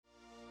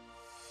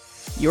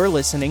You're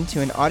listening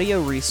to an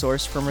audio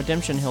resource from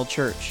Redemption Hill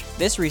Church.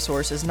 This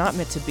resource is not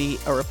meant to be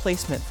a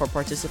replacement for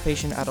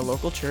participation at a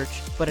local church,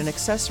 but an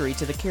accessory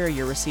to the care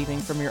you're receiving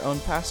from your own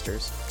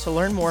pastors. To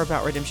learn more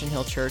about Redemption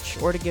Hill Church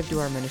or to give to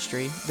our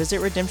ministry, visit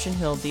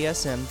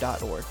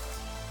redemptionhilldsm.org.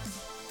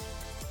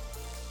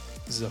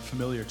 This is a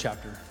familiar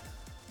chapter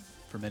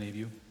for many of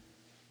you.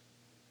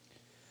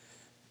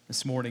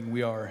 This morning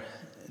we are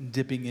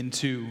dipping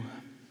into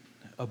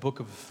a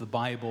book of the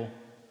Bible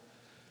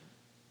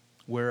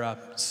where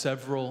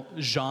several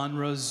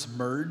genres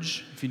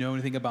merge. If you know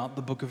anything about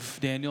the book of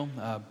Daniel,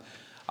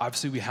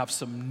 obviously we have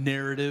some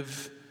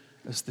narrative,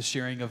 as the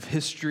sharing of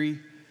history.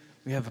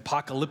 We have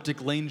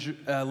apocalyptic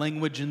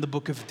language in the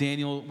book of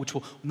Daniel, which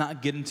we'll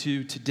not get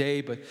into today,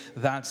 but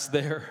that's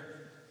there.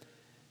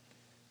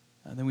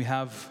 And then we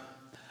have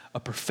a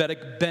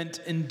prophetic bent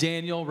in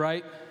Daniel,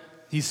 right?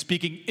 He's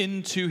speaking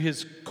into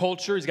his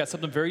culture. He's got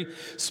something very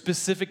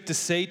specific to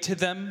say to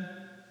them.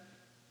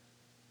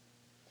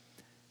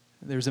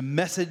 There's a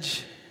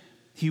message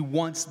he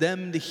wants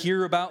them to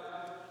hear about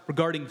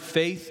regarding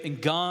faith in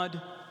God.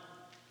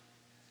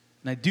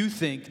 And I do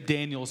think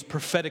Daniel's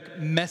prophetic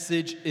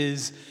message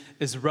is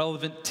as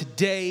relevant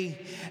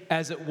today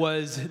as it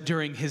was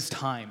during his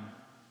time.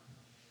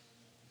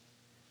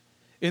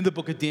 In the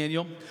book of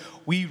Daniel,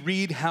 we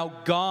read how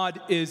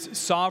God is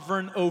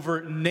sovereign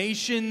over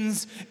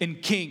nations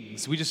and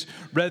kings. We just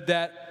read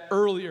that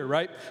earlier,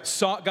 right?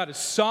 God is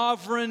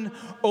sovereign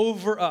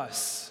over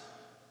us.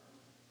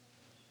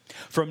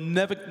 From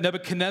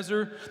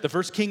Nebuchadnezzar, the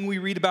first king we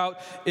read about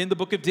in the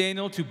book of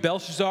Daniel, to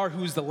Belshazzar,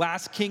 who's the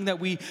last king that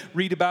we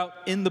read about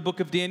in the book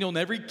of Daniel, and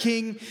every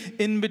king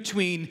in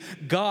between,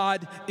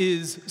 God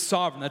is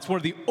sovereign. That's one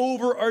of the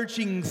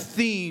overarching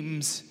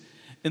themes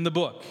in the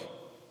book.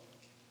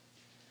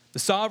 The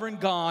sovereign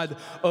God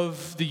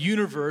of the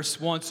universe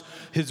wants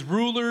his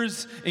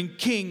rulers and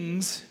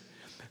kings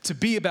to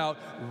be about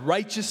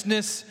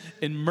righteousness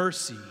and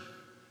mercy.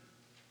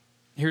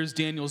 Here's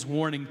Daniel's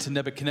warning to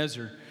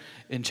Nebuchadnezzar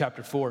in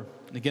chapter 4.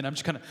 And again, I'm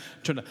just kind of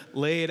trying to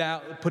lay it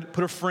out,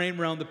 put a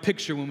frame around the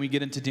picture when we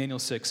get into Daniel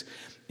 6.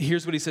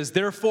 Here's what he says: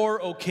 "Therefore,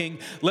 O king,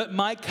 let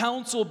my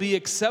counsel be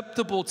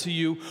acceptable to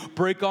you.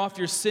 Break off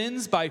your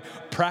sins by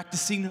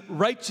practicing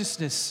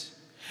righteousness,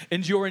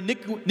 and your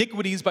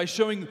iniquities by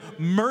showing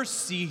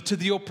mercy to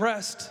the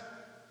oppressed,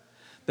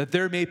 that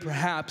there may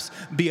perhaps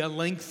be a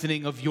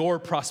lengthening of your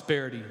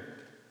prosperity."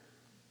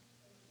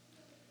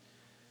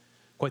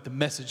 Quite the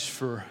message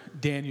for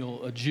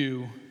Daniel, a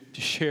Jew, to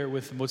share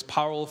with the most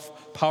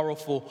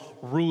powerful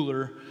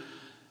ruler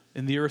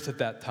in the earth at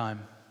that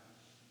time.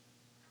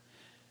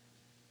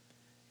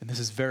 And this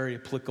is very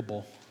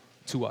applicable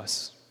to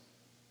us.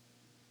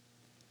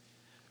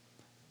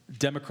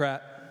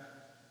 Democrat,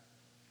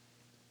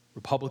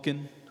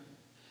 Republican,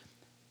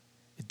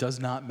 it does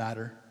not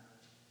matter.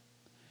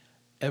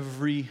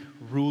 Every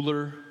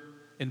ruler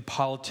and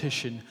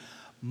politician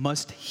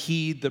must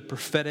heed the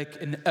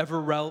prophetic and ever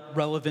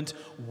relevant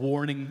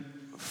warning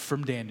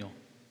from Daniel.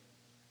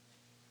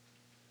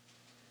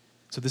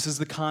 So this is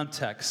the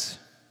context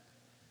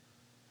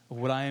of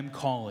what I am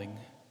calling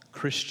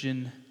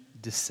Christian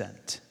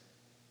dissent.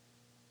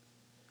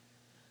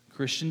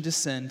 Christian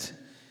dissent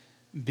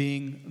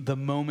being the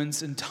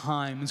moments and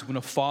times when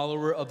a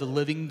follower of the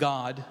living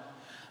God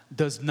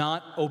does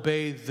not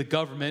obey the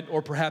government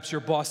or perhaps your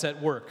boss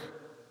at work.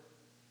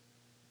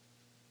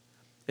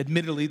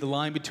 Admittedly, the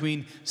line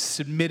between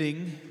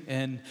submitting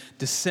and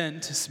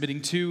dissent,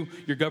 submitting to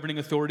your governing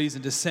authorities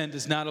and dissent,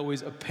 is not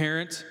always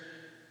apparent,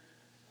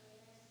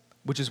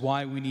 which is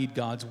why we need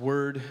God's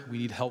word, we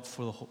need help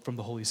from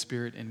the Holy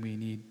Spirit, and we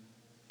need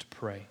to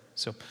pray.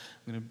 So I'm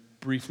going to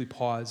briefly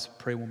pause,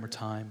 pray one more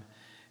time,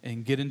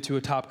 and get into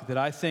a topic that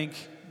I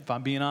think, if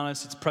I'm being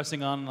honest, it's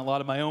pressing on a lot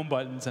of my own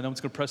buttons. I know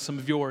it's going to press some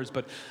of yours,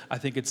 but I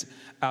think it's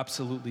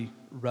absolutely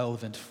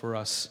relevant for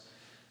us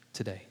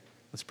today.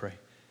 Let's pray.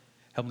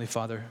 Heavenly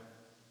Father,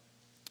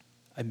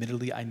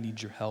 admittedly, I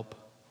need your help.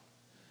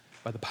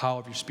 By the power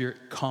of your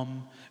Spirit,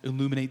 come,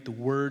 illuminate the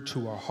word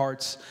to our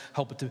hearts.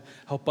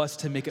 Help us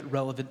to make it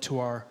relevant to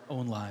our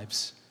own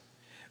lives.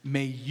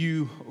 May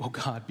you, oh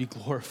God, be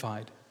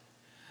glorified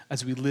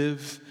as we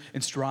live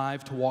and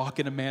strive to walk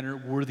in a manner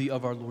worthy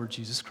of our Lord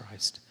Jesus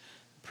Christ.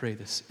 Pray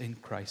this in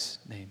Christ's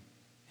name.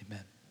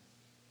 Amen.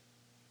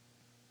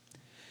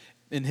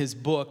 In his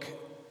book,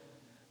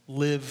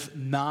 Live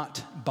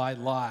Not by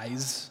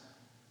Lies,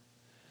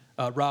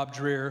 Rob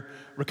Dreher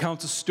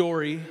recounts a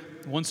story,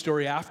 one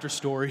story after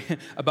story,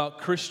 about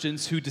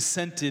Christians who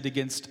dissented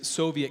against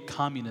Soviet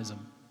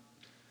communism.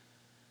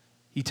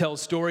 He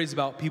tells stories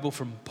about people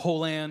from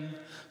Poland,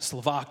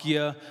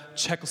 Slovakia,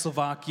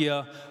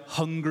 Czechoslovakia,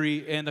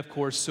 Hungary, and of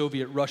course,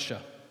 Soviet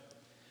Russia.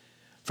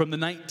 From the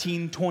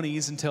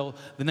 1920s until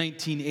the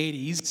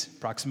 1980s,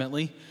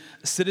 approximately,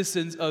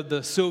 citizens of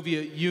the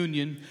Soviet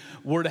Union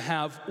were to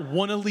have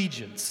one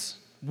allegiance,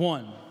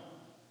 one.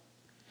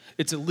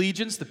 Its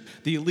allegiance,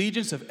 the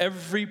allegiance of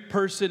every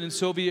person in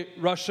Soviet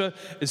Russia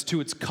is to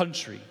its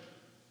country.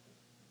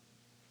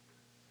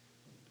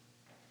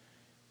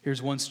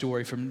 Here's one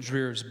story from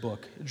Dreher's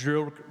book.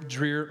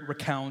 Dreher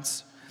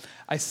recounts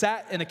I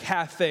sat in a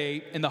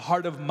cafe in the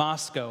heart of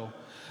Moscow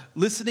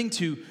listening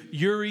to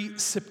Yuri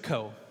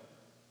Sipko,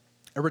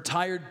 a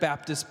retired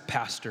Baptist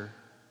pastor.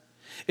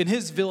 In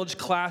his village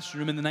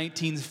classroom in the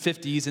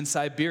 1950s in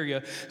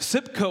Siberia,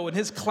 Sipko and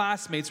his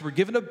classmates were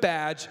given a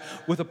badge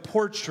with a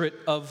portrait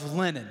of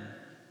Lenin.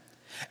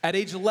 At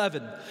age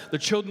 11, the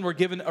children were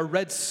given a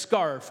red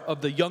scarf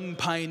of the Young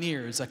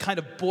Pioneers, a kind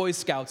of Boy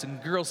Scouts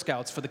and Girl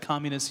Scouts for the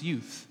communist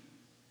youth.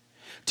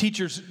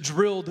 Teachers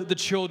drilled the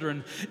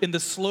children in the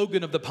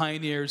slogan of the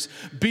pioneers,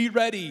 "Be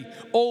ready,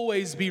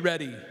 always be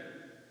ready."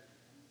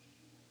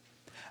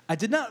 I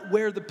did not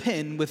wear the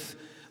pin with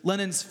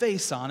Lenin's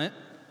face on it,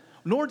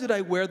 nor did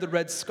I wear the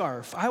red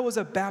scarf. I was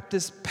a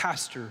Baptist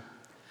pastor.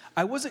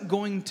 I wasn't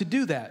going to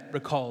do that,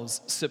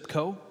 recalls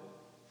Sipko.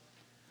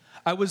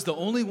 I was the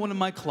only one in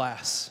my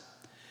class.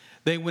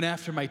 They went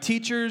after my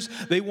teachers.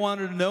 They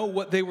wanted to know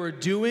what they were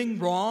doing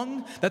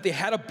wrong, that they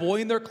had a boy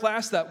in their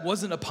class that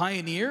wasn't a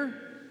pioneer.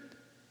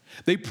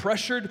 They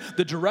pressured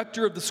the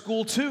director of the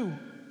school too.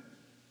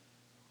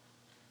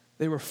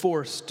 They were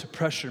forced to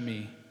pressure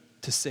me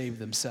to save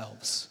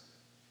themselves.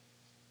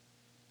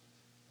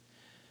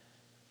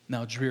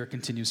 Now, Dreher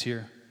continues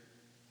here.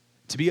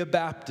 To be a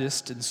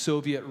Baptist in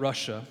Soviet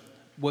Russia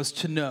was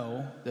to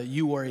know that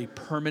you were a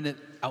permanent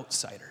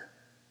outsider.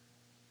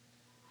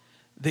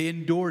 They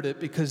endured it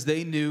because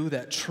they knew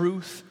that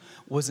truth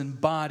was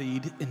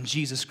embodied in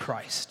Jesus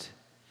Christ,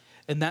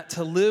 and that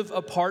to live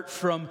apart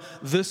from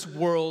this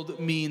world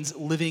means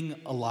living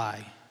a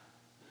lie.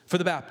 For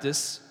the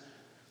Baptists,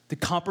 to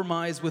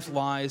compromise with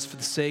lies for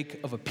the sake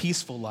of a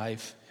peaceful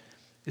life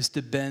is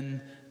to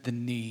bend the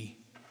knee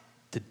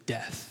to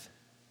death.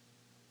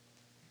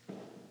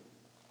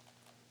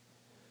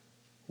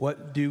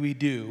 What do we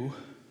do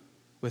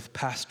with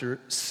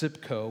Pastor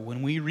Sipko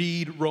when we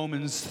read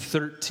Romans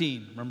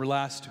 13? Remember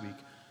last week?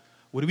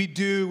 What do we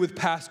do with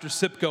Pastor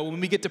Sipko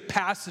when we get to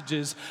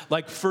passages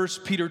like 1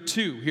 Peter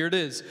 2? Here it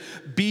is.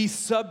 Be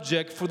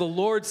subject for the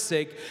Lord's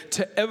sake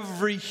to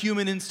every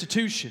human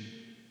institution,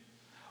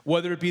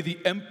 whether it be the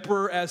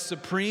emperor as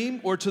supreme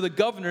or to the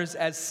governors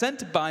as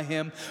sent by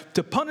him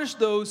to punish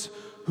those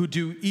who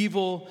do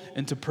evil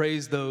and to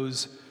praise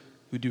those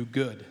who do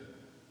good.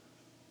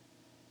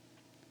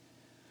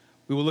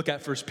 We will look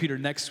at 1 Peter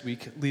next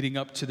week leading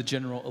up to the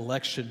general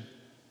election.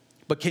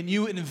 But can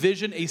you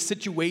envision a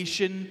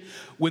situation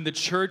when the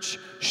church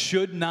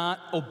should not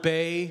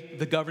obey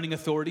the governing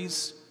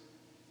authorities?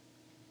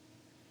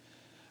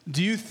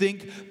 Do you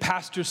think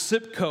Pastor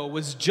Sipko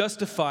was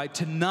justified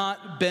to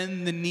not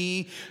bend the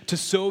knee to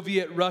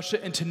Soviet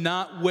Russia and to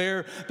not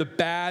wear the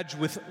badge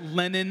with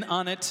Lenin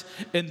on it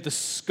and the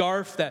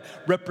scarf that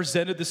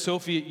represented the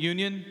Soviet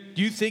Union?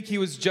 Do you think he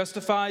was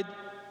justified?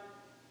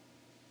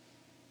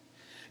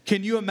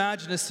 Can you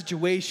imagine a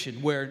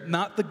situation where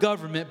not the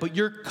government, but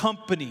your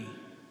company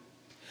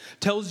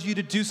tells you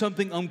to do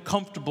something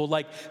uncomfortable,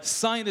 like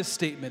sign a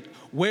statement,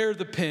 wear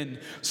the pin,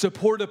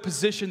 support a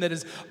position that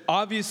is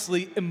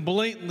obviously and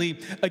blatantly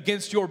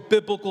against your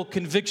biblical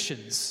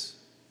convictions?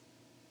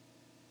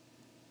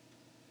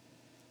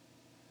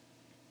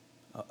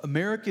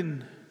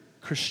 American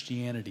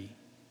Christianity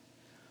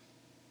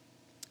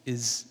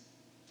is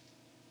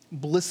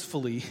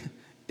blissfully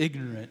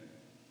ignorant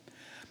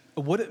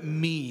of what it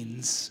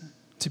means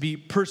to be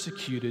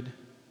persecuted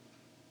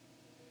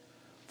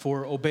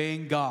for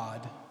obeying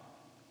God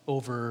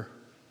over,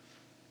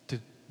 to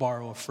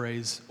borrow a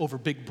phrase, over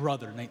Big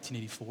Brother,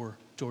 1984,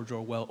 George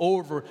Orwell,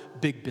 over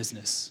big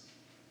business.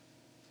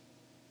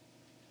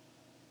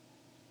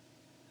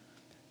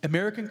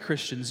 American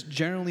Christians,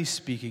 generally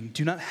speaking,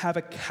 do not have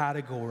a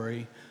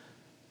category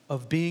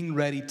of being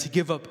ready to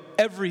give up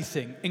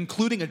everything,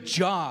 including a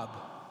job,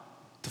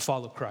 to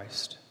follow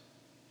Christ.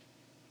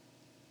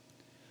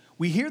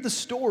 We hear the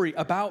story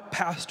about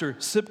Pastor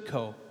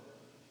Sipko,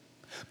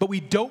 but we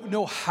don't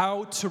know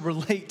how to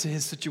relate to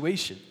his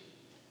situation,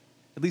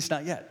 at least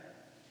not yet.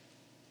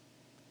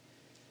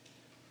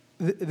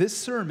 This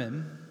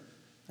sermon,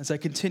 as I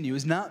continue,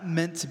 is not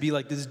meant to be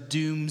like this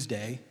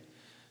doomsday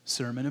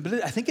sermon,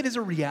 but I think it is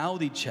a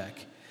reality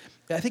check.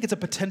 I think it's a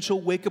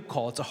potential wake-up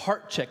call. It's a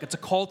heart check. It's a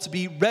call to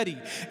be ready.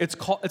 It's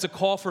a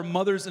call for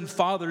mothers and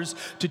fathers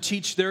to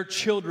teach their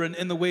children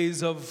in the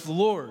ways of the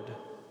Lord.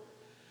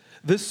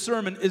 This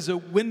sermon is a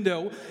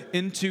window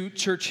into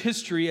church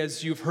history,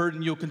 as you've heard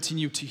and you'll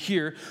continue to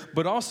hear,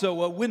 but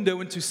also a window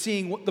into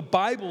seeing what the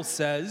Bible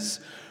says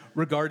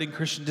regarding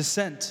Christian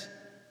dissent.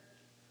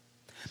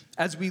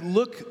 As we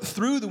look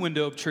through the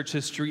window of church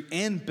history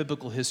and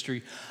biblical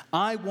history,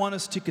 I want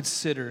us to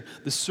consider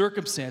the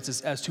circumstances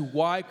as to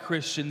why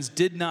Christians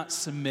did not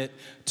submit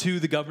to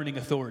the governing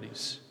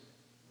authorities.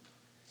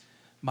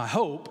 My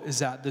hope is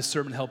that this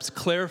sermon helps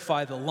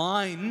clarify the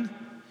line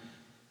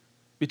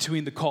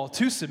between the call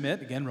to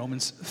submit, again,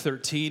 Romans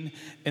 13,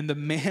 and the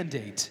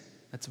mandate,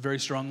 that's very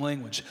strong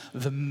language,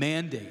 the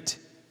mandate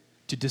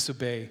to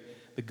disobey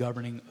the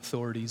governing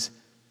authorities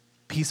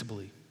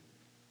peaceably.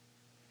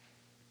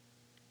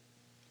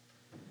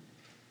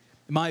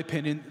 In my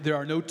opinion, there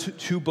are no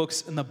two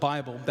books in the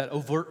Bible that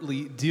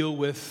overtly deal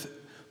with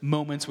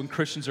moments when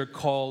Christians are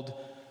called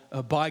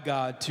by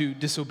God to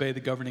disobey the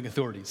governing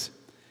authorities.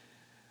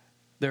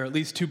 There are at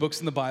least 2 books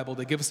in the Bible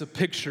that give us a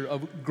picture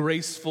of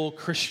graceful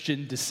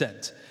Christian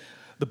descent.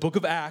 The book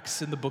of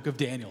Acts and the book of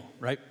Daniel,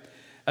 right?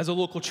 As a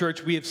local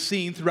church, we have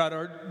seen throughout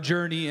our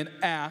journey in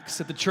Acts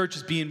that the church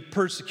is being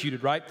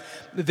persecuted, right?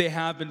 They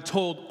have been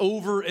told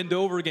over and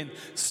over again,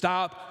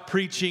 stop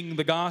preaching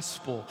the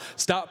gospel.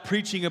 Stop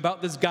preaching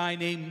about this guy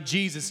named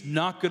Jesus.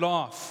 Knock it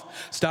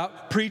off.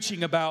 Stop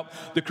preaching about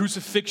the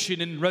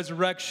crucifixion and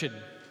resurrection.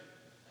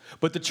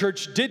 But the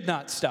church did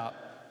not stop.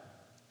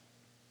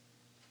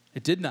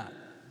 It did not.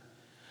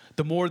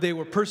 The more they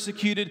were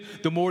persecuted,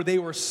 the more they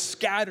were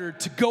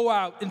scattered to go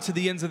out into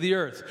the ends of the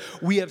earth.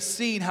 We have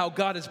seen how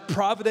God has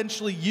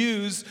providentially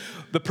used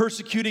the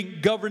persecuting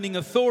governing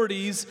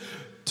authorities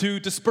to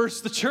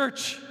disperse the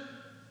church.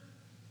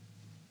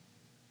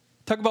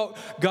 Talk about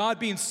God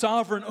being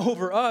sovereign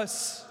over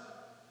us.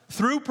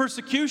 Through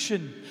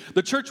persecution,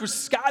 the church was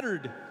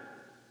scattered.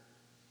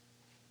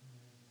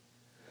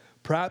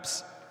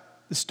 Perhaps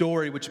the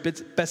story which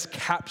best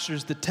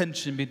captures the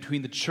tension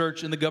between the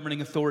church and the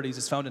governing authorities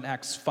is found in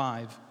Acts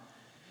 5.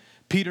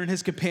 Peter and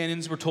his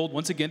companions were told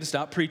once again to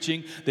stop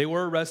preaching. They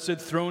were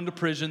arrested, thrown to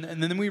prison,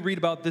 and then we read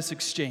about this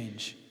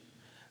exchange.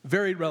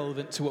 Very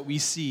relevant to what we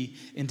see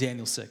in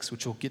Daniel 6,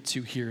 which we'll get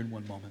to here in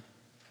one moment.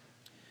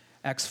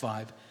 Acts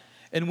 5.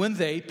 And when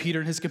they, Peter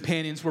and his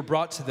companions, were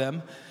brought to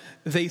them,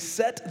 they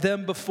set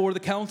them before the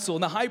council.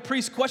 And the high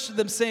priest questioned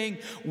them, saying,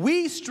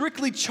 we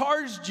strictly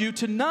charged you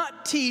to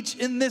not teach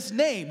in this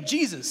name,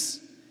 Jesus.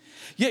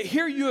 Yet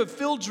here you have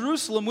filled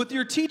Jerusalem with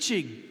your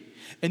teaching,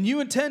 and you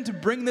intend to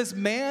bring this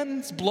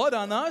man's blood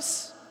on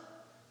us?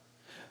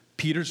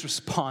 Peter's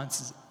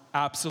response is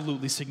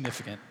absolutely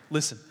significant.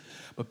 Listen,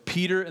 but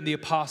Peter and the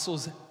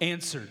apostles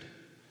answered,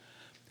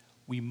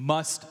 we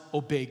must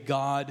obey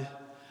God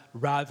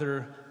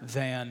rather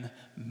than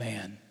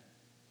man.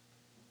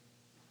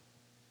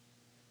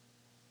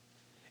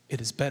 It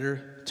is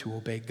better to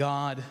obey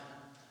God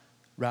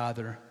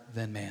rather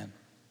than man.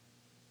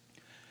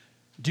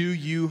 Do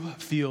you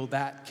feel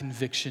that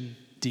conviction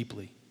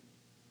deeply?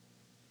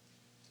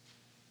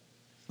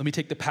 Let me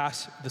take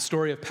the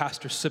story of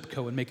Pastor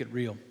Sipko and make it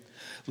real.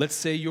 Let's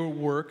say your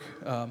work,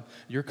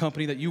 your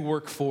company that you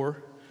work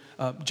for,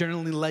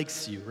 generally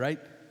likes you, right?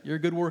 You're a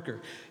good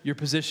worker. Your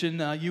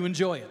position, you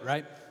enjoy it,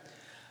 right?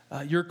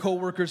 Your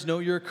coworkers know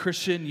you're a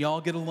Christian. Y'all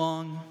get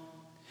along.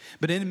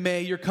 But in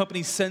May, your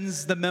company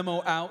sends the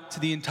memo out to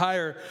the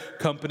entire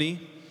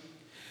company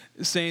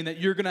saying that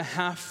you're going to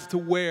have to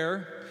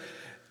wear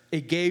a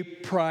gay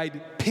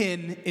pride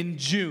pin in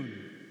June,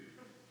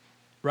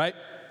 right?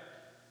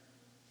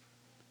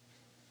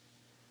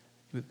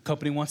 The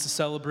company wants to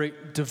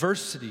celebrate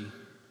diversity,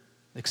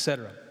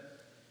 etc.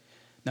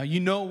 Now, you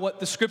know what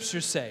the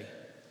scriptures say.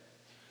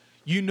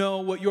 You know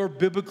what your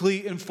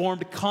biblically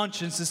informed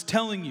conscience is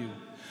telling you.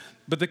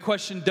 But the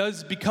question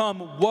does become,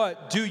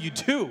 what do you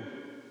do?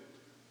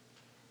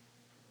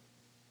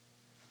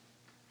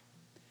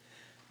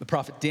 The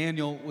prophet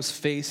Daniel was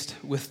faced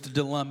with the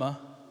dilemma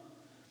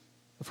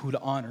of who to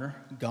honor,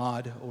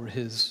 God or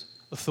his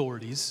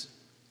authorities.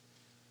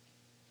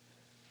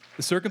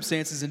 The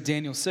circumstances in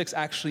Daniel 6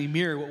 actually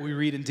mirror what we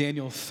read in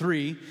Daniel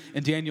 3.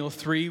 In Daniel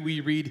 3,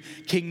 we read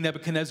King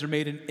Nebuchadnezzar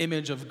made an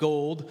image of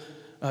gold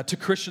to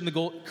christen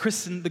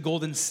the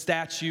golden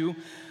statue.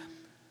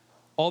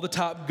 All the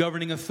top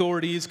governing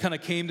authorities kind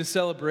of came to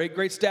celebrate.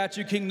 Great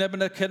statue, King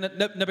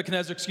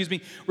Nebuchadnezzar,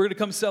 we're going to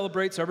come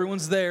celebrate, so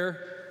everyone's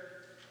there.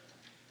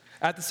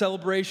 At the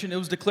celebration, it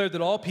was declared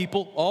that all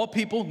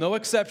people, no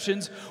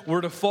exceptions,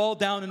 were to fall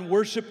down and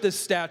worship this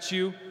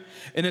statue.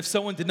 And if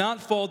someone did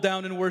not fall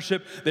down and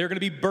worship, they were going to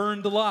be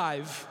burned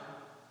alive.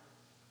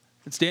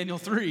 It's Daniel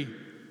 3.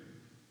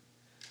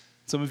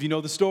 Some of you know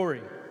the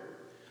story.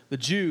 The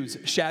Jews,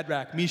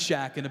 Shadrach,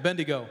 Meshach, and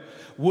Abednego,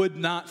 would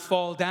not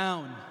fall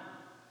down.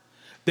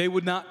 They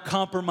would not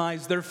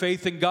compromise their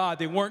faith in God.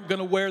 They weren't going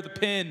to wear the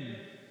pin.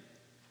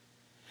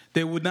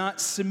 They would not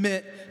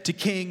submit to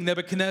King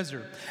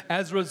Nebuchadnezzar.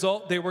 As a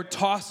result, they were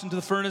tossed into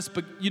the furnace,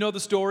 but you know the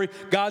story.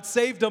 God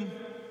saved them.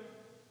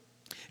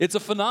 It's a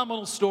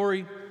phenomenal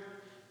story.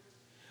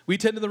 We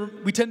tend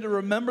to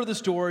remember the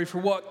story for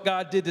what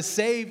God did to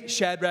save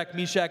Shadrach,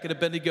 Meshach, and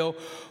Abednego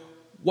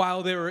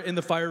while they were in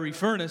the fiery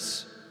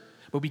furnace,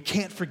 but we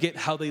can't forget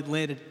how they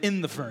landed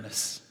in the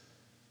furnace.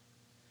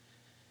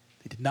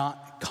 They did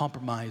not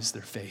compromise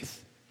their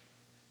faith.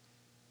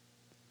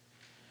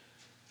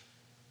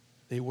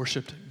 They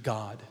worshiped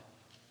God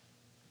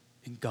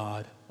and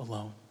God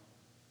alone.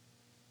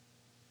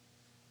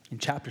 In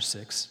chapter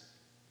 6,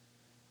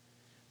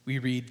 we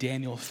read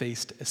Daniel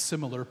faced a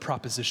similar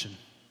proposition.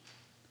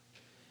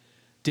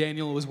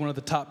 Daniel was one of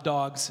the top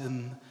dogs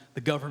in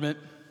the government.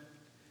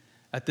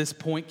 At this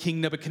point, King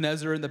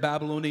Nebuchadnezzar and the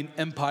Babylonian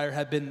Empire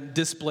had been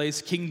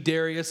displaced. King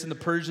Darius and the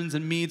Persians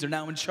and Medes are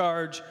now in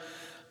charge.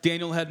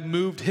 Daniel had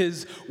moved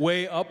his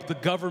way up the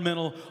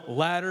governmental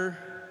ladder.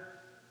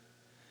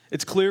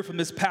 It's clear from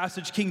this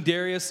passage, King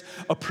Darius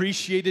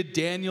appreciated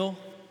Daniel,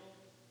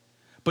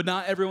 but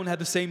not everyone had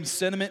the same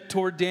sentiment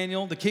toward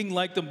Daniel. The king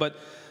liked him, but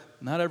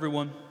not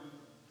everyone.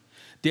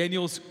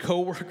 Daniel's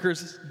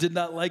co-workers did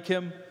not like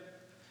him.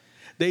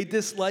 They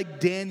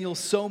disliked Daniel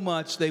so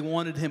much they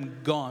wanted him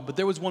gone. But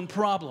there was one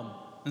problem.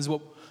 This is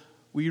what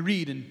we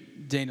read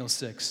in Daniel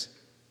 6.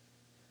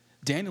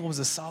 Daniel was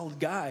a solid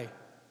guy.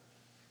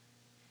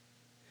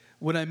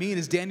 What I mean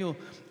is Daniel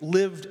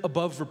lived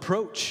above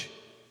reproach.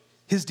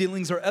 His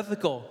dealings are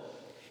ethical.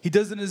 He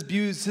doesn't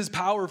abuse his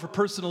power for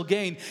personal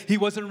gain. He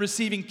wasn't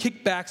receiving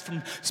kickbacks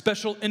from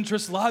special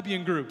interest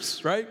lobbying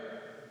groups, right?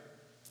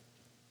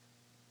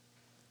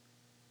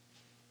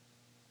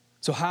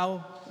 So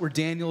how were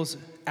Daniel's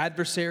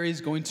adversaries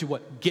going to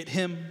get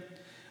him?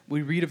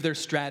 We read of their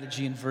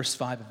strategy in verse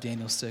 5 of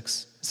Daniel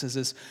 6. It says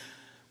this,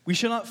 "We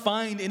shall not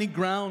find any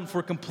ground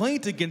for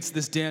complaint against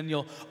this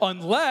Daniel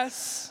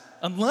unless,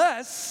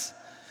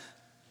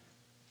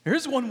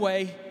 here's one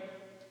way,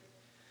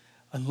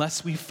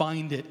 unless we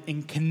find it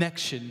in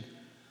connection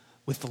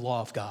with the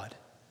law of God."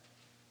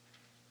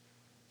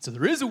 So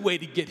there is a way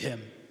to get him,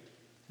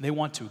 and they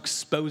want to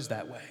expose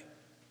that way.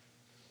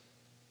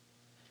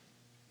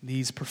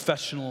 These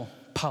professional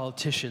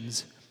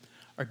politicians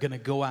are going to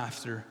go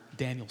after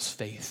Daniel's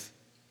faith.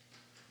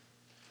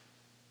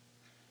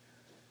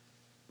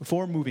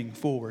 Before moving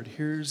forward,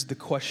 here's a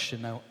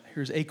question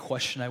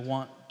I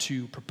want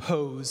to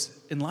propose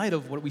in light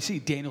of what we see,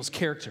 Daniel's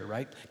character,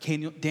 right?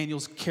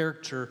 Daniel's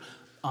character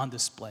on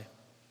display.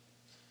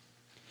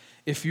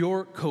 If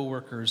your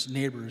coworkers,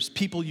 neighbors,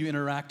 people you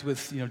interact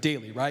with,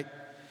 daily, right,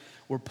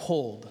 were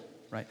polled,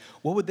 right,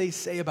 what would they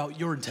say about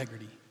your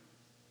integrity?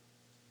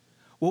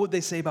 What would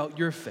they say about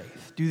your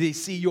faith? Do they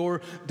see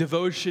your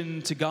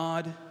devotion to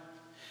God?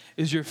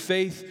 Is your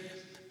faith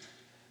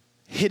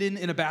hidden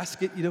in a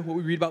basket, what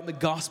we read about in the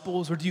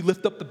Gospels? Or do you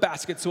lift up the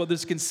basket so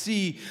others can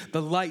see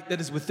the light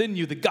that is within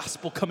you, the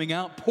gospel coming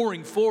out,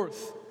 pouring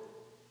forth?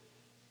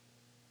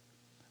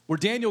 Where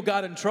Daniel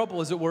got in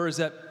trouble, as it were, is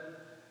that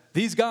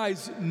these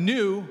guys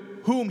knew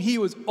whom he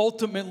was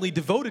ultimately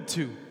devoted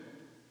to.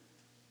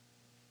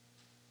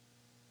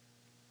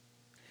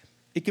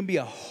 It can be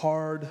a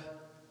hard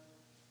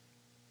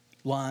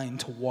line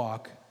to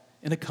walk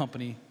in a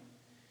company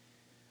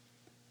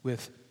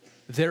with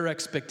their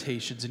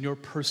expectations and your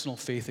personal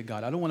faith in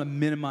God. I don't want to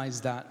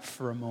minimize that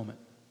for a moment.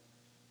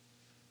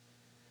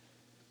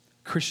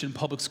 Christian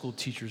public school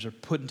teachers are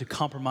put into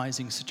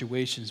compromising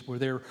situations where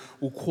they're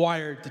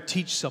required to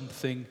teach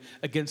something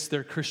against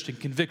their Christian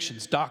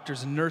convictions.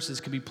 Doctors and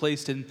nurses can be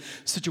placed in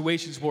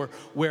situations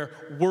where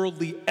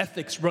worldly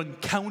ethics run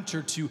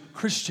counter to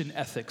Christian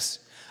ethics.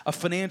 A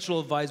financial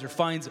advisor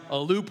finds a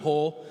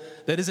loophole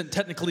that isn't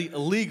technically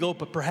illegal,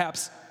 but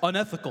perhaps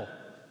unethical.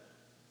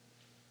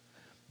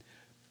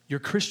 Your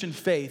Christian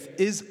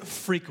faith is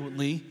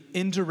frequently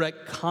in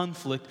direct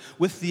conflict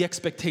with the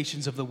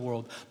expectations of the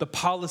world, the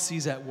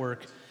policies at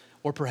work,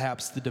 or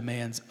perhaps the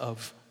demands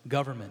of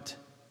government.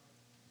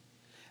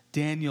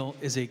 Daniel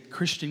is a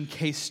Christian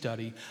case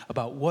study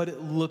about what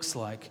it looks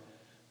like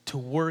to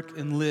work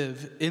and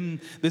live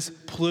in this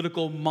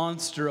political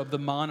monster of the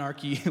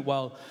monarchy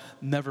while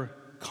never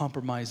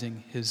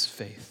compromising his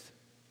faith.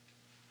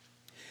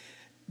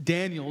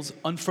 Daniel's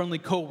unfriendly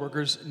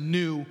co-workers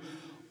knew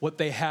what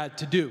they had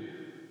to do.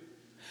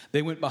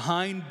 They went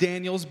behind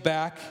Daniel's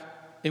back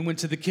and went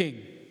to the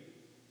king.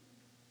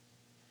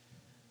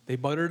 They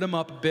buttered him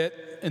up a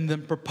bit and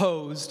then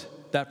proposed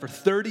that for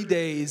 30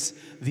 days,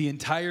 the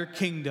entire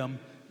kingdom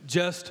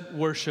just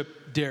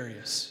worship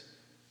Darius.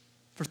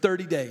 For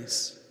 30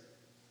 days.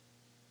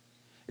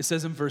 It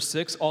says in verse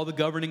 6, all the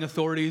governing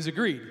authorities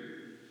agreed.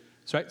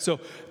 That's right. So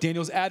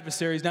Daniel's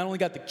adversaries not only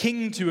got the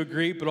king to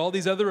agree, but all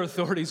these other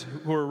authorities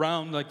who were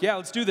around, like, yeah,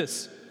 let's do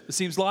this. This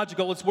seems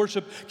logical. Let's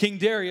worship King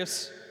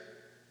Darius.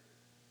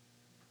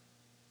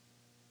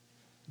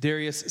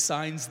 Darius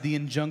signs the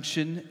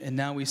injunction, and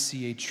now we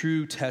see a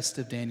true test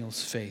of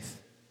Daniel's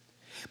faith.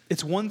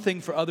 It's one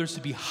thing for others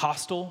to be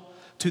hostile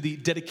to the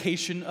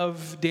dedication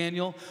of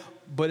Daniel,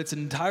 but it's an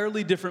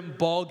entirely different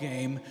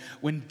ballgame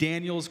when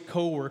Daniel's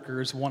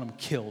co-workers want him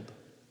killed.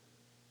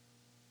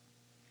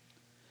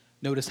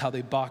 Notice how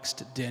they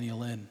boxed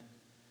Daniel in.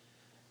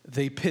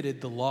 They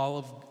pitted the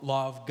law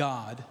of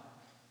God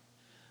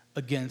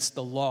against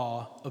the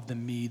law of the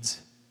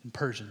Medes and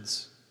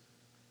Persians.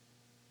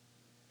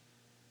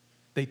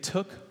 They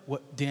took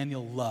what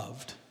Daniel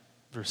loved,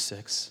 verse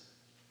 6,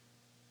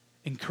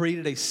 and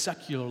created a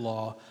secular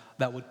law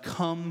that would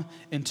come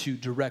into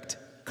direct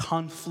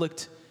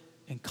conflict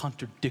and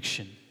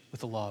contradiction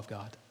with the law of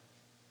God.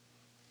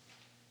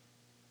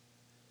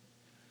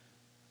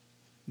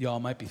 Y'all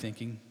might be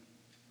thinking,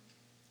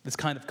 this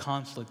kind of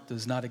conflict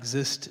does not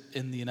exist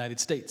in the United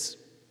States.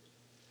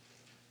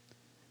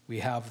 We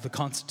have the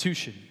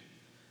Constitution,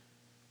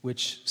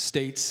 which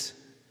states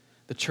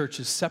the church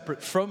is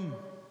separate from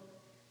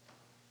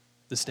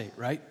the state,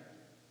 right?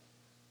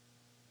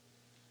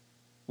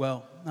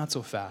 Well, not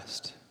so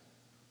fast.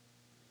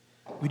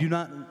 We do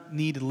not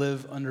need to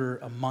live under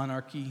a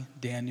monarchy,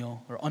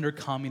 Daniel, or under a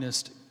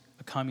communist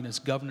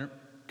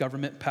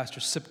government, Pastor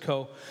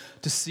Sipko,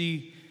 to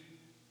see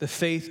the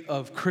faith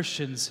of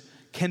Christians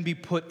can be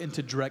put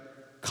into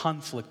direct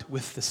conflict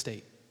with the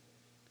state.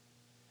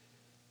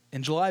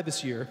 In July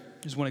this year,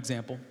 here's one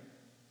example.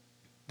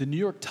 The New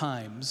York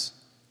Times,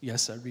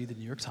 yes, I read the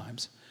New York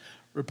Times,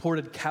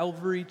 reported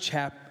Calvary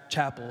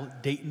Chapel,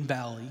 Dayton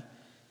Valley,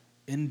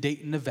 in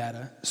Dayton,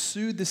 Nevada,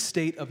 sued the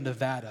state of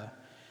Nevada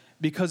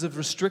because of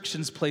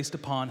restrictions placed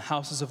upon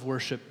houses of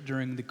worship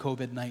during the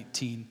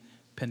COVID-19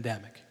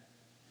 pandemic.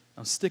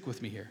 Now, stick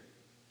with me here.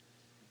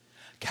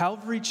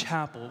 Calvary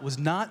Chapel was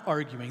not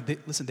arguing,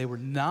 they were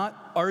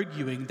not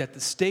arguing that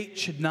the state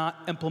should not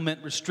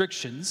implement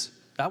restrictions.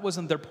 That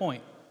wasn't their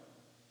point.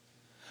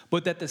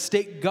 But that the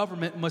state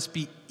government must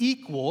be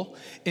equal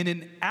in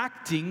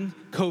enacting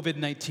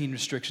COVID-19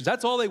 restrictions.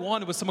 That's all they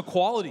wanted, was some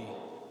equality.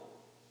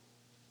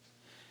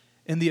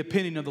 In the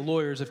opinion of the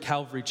lawyers of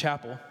Calvary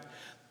Chapel,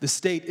 the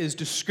state is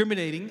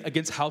discriminating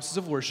against houses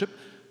of worship,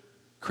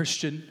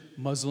 Christian,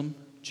 Muslim,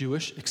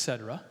 Jewish,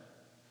 etc.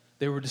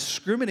 They were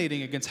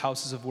discriminating against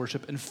houses of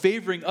worship and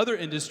favoring other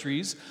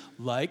industries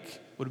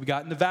like, what do we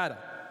got in Nevada?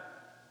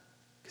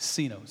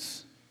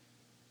 Casinos.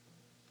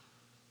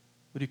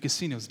 What do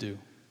casinos do?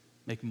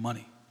 Make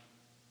money.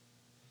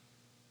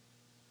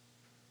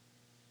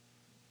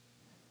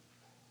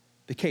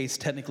 The case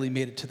technically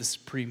made it to the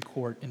Supreme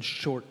Court in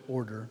short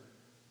order,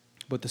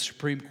 but the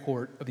Supreme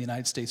Court of the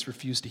United States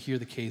refused to hear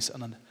the case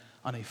on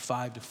a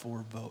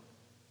 5-4 vote.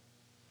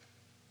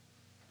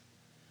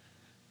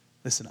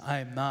 Listen, I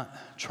am not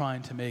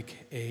trying to make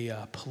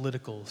a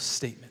political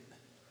statement.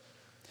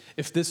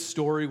 If this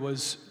story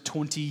was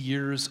 20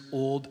 years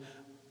old,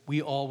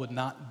 we all would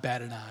not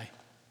bat an eye.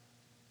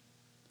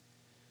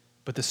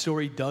 But the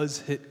story does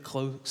hit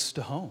close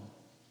to home.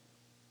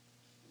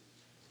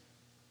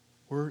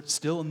 We're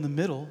still in the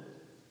middle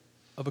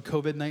of a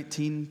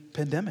COVID-19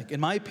 pandemic. In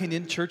my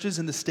opinion, churches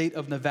in the state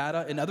of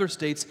Nevada and other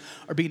states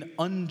are being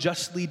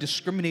unjustly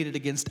discriminated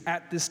against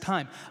at this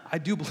time. I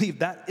do believe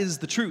that is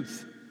the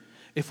truth.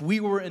 If we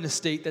were in a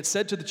state that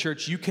said to the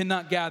church, you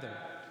cannot gather,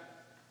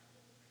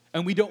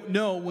 and we don't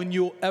know when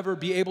you'll ever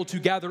be able to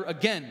gather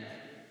again,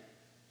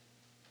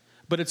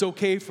 but it's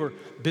okay for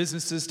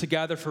businesses to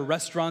gather, for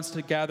restaurants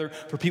to gather,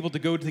 for people to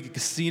go to the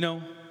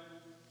casino,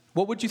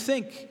 what would you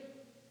think?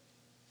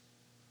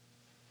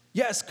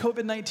 Yes,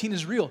 COVID-19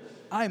 is real.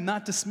 I am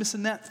not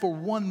dismissing that for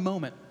one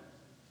moment.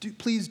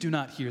 Please do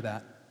not hear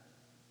that.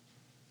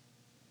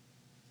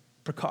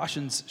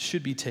 Precautions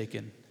should be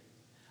taken.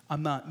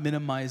 I'm not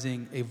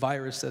minimizing a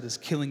virus that is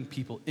killing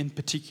people, in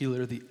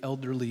particular the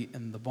elderly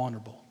and the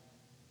vulnerable.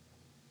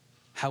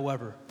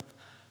 However,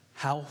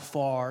 how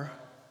far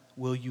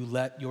will you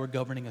let your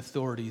governing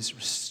authorities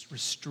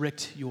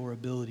restrict your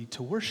ability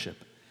to worship?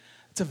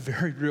 It's a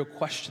very real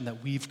question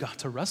that we've got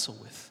to wrestle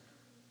with.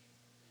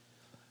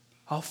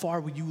 How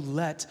far will you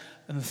let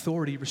an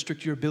authority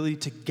restrict your ability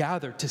to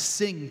gather, to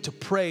sing, to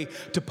pray,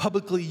 to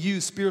publicly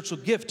use spiritual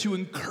gift, to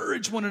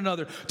encourage one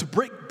another, to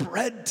break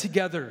bread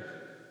together?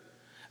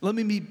 Let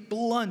me be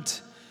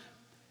blunt.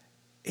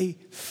 A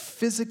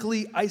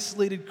physically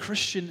isolated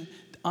Christian,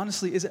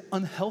 honestly, is an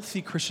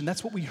unhealthy Christian.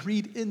 That's what we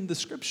read in the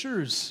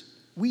scriptures.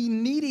 We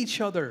need each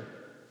other.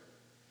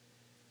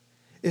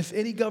 If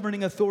any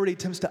governing authority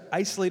attempts to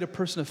isolate a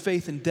person of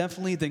faith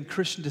indefinitely, then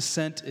Christian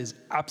dissent is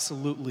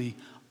absolutely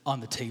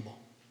on the table.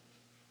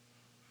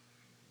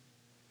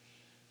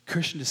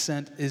 Christian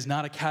dissent is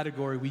not a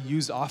category we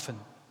use often.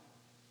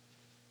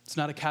 It's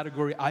not a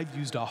category I've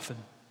used often.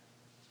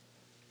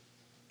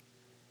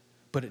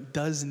 But it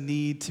does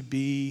need to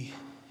be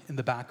in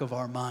the back of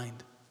our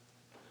mind.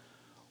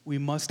 We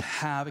must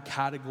have a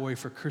category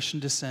for Christian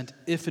dissent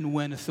if and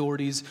when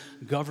authorities,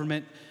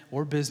 government,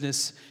 or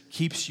business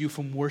keeps you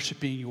from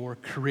worshiping your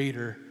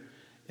Creator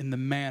in the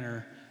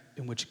manner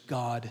in which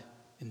God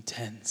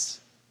intends.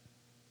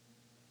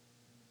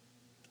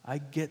 I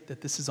get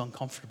that this is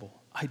uncomfortable.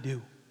 I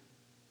do.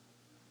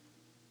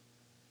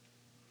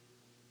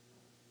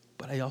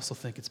 But I also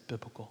think it's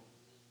biblical.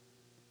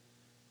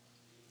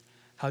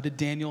 How did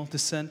Daniel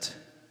dissent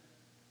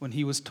when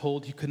he was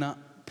told he could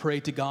not pray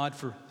to God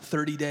for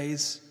 30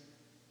 days?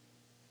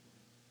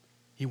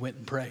 He went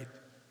and prayed.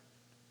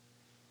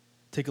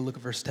 Take a look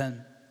at verse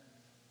 10.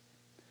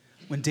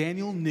 When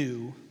Daniel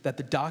knew that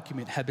the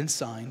document had been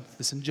signed,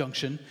 this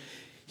injunction,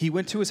 he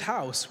went to his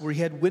house where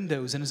he had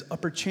windows in his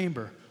upper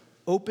chamber,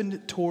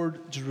 opened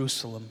toward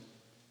Jerusalem.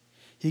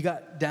 He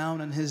got down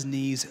on his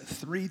knees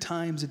 3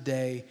 times a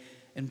day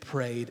and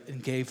prayed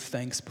and gave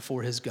thanks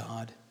before his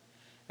God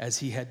as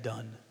he had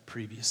done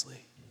previously.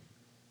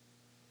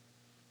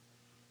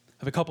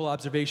 I have a couple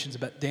observations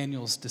about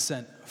Daniel's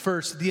dissent.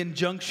 First, the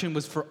injunction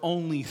was for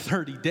only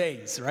 30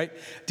 days, right?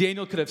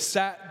 Daniel could have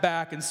sat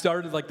back and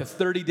started like the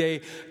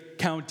 30-day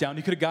countdown.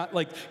 He could have got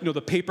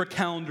the paper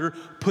calendar,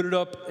 put it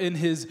up in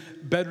his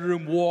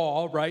bedroom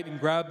wall, right?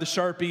 And grabbed the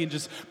Sharpie and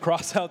just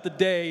cross out the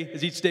day.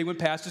 As each day went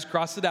past, just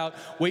cross it out,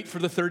 wait for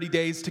the 30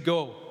 days to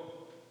go.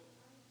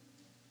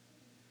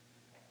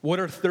 What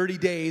are 30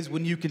 days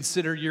when you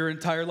consider your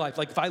entire life?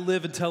 Like if I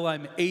live until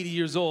I'm 80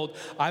 years old,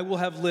 I will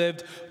have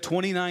lived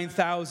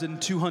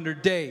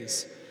 29,200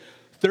 days.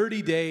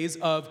 30 days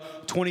of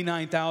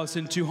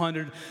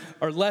 29,200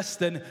 are less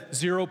than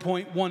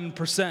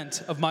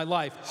 0.1% of my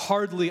life.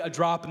 Hardly a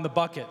drop in the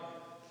bucket.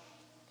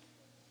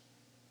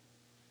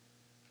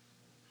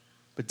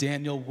 But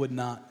Daniel would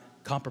not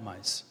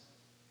compromise.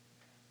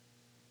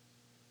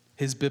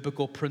 His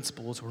biblical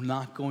principles were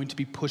not going to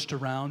be pushed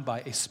around by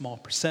a small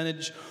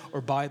percentage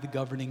or by the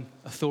governing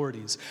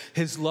authorities.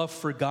 His love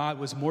for God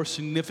was more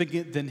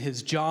significant than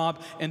his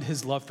job and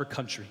his love for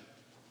country.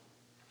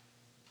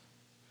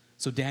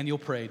 So Daniel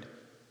prayed.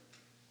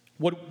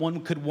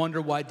 One could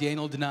wonder why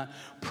Daniel did not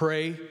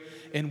pray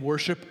and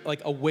worship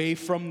like away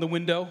from the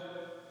window.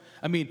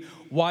 I mean,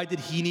 why did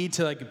he need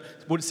to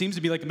what it seems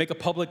to be make a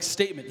public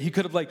statement? He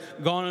could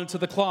have gone into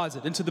the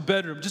closet, into the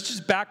bedroom,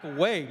 just back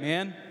away,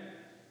 man.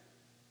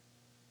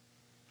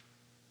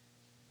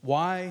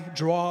 Why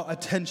draw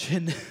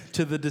attention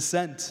to the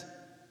dissent?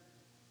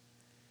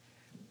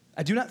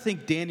 I do not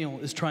think Daniel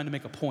is trying to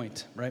make a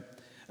point, right,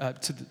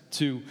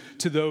 to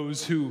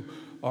those who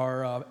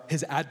are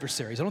his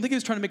adversaries. I don't think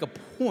he's trying to make a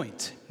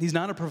point. He's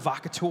not a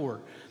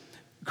provocateur.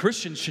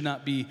 Christians should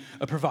not be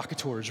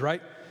provocateurs,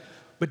 right?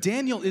 But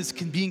Daniel is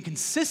being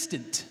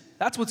consistent.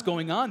 That's what's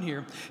going on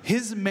here.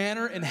 His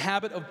manner and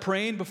habit of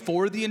praying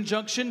before the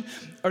injunction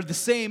are the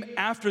same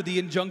after the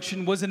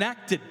injunction was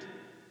enacted.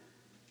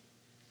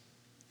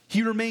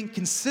 He remained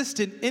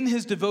consistent in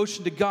his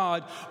devotion to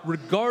God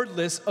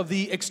regardless of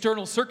the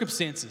external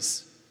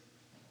circumstances.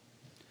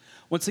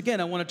 Once again,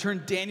 I want to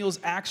turn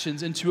Daniel's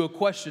actions into a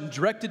question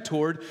directed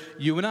toward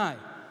you and I.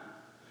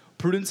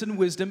 Prudence and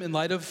wisdom in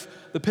light of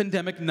the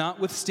pandemic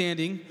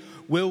notwithstanding,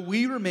 will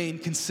we remain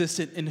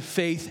consistent in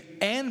faith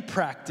and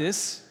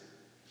practice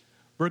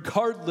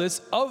regardless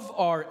of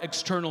our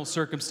external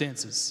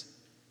circumstances?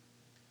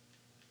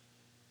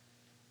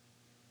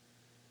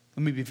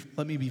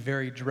 Let me be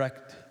very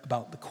direct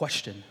about the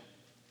question.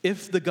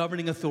 If the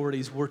governing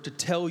authorities were to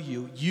tell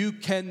you, you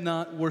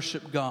cannot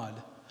worship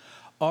God,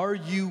 are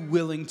you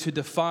willing to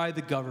defy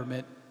the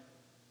government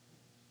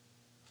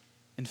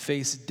and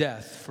face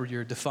death for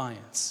your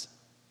defiance?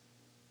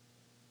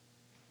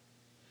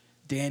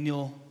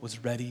 Daniel was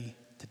ready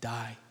to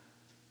die.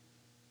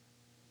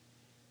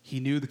 He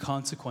knew the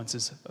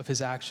consequences of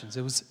his actions.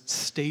 It was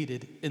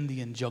stated in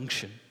the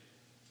injunction.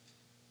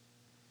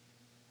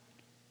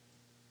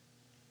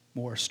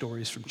 More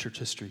stories from church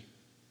history.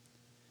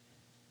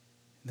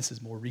 This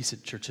is more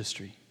recent church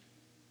history.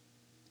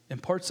 In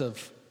parts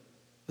of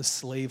the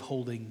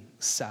slave-holding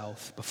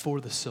South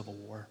before the Civil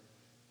War,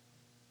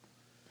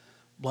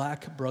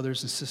 black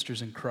brothers and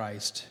sisters in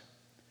Christ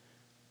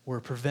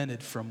were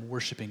prevented from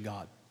worshiping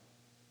God.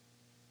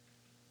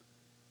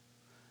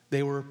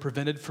 They were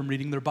prevented from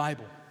reading their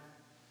Bible.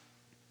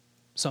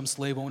 Some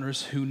slave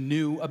owners who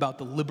knew about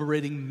the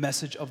liberating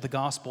message of the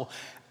gospel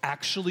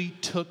actually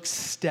took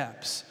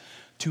steps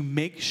to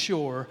make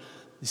sure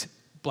these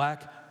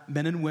black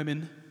men and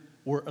women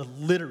were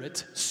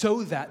illiterate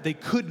so that they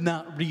could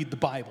not read the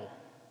Bible.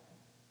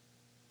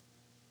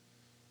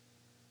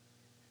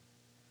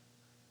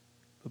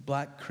 But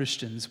black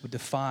Christians would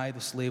defy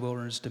the slave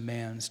owners'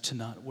 demands to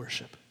not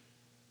worship.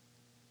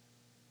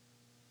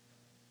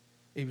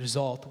 A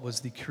result was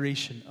the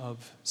creation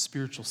of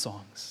spiritual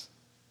songs.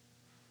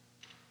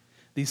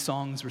 These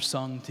songs were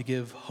sung to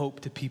give hope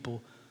to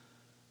people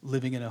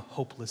living in a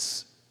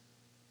hopeless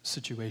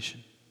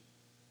situation.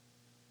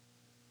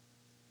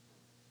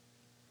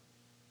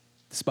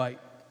 Despite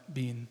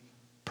being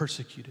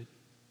persecuted,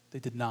 they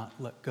did not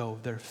let go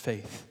of their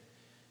faith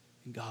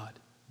in God.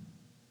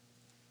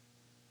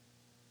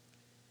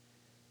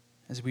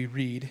 As we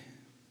read in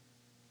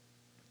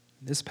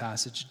this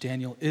passage,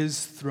 Daniel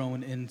is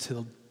thrown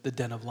into the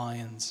den of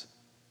lions.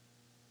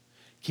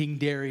 King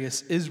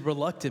Darius is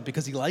reluctant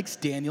because he likes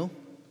Daniel,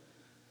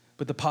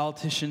 but the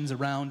politicians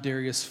around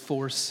Darius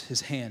force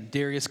his hand.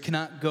 Darius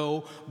cannot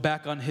go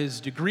back on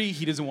his degree.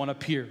 He doesn't want to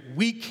appear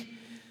weak.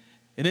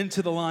 And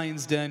into the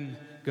lion's den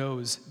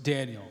goes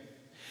Daniel.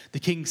 The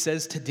king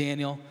says to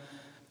Daniel,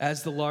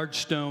 as the large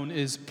stone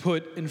is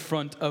put in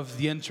front of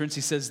the entrance,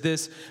 he says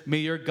this, "May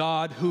your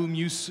God, whom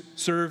you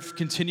serve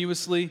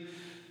continuously,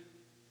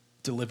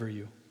 deliver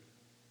you."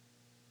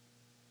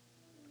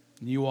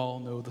 You all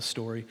know the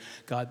story.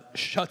 God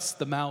shuts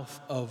the mouth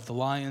of the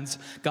lions.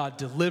 God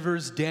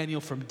delivers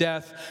Daniel from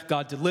death.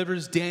 God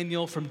delivers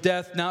Daniel from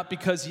death not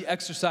because he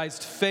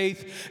exercised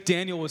faith.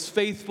 Daniel was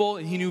faithful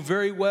and he knew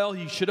very well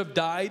he should have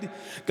died.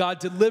 God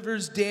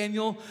delivers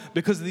Daniel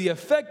because of the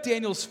effect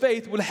Daniel's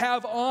faith would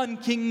have on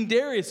King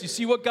Darius. You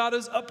see what God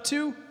is up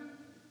to?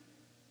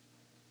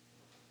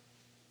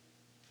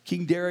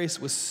 King Darius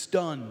was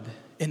stunned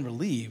and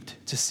relieved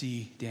to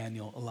see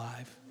Daniel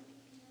alive.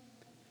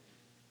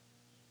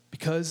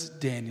 Because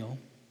Daniel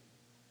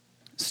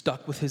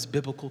stuck with his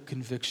biblical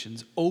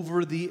convictions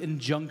over the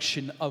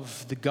injunction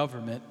of the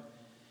government,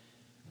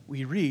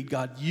 we read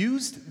God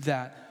used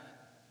that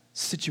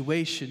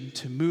situation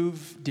to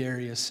move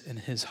Darius in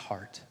his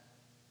heart.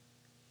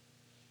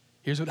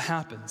 Here's what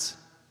happens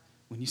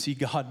when you see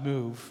God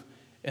move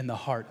in the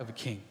heart of a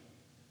king.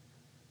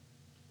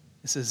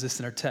 It says this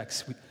in our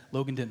text.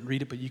 Logan didn't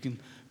read it, but you can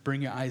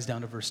bring your eyes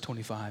down to verse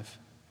 25.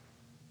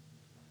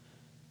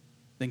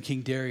 Then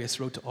King Darius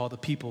wrote to all the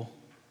people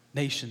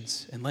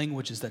nations and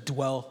languages that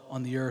dwell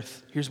on the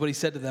earth. Here's what he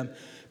said to them: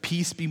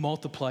 peace be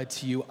multiplied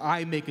to you.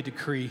 I make a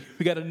decree.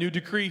 We got a new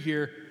decree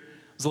here.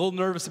 I was a little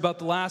nervous about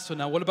the last one.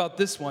 Now, what about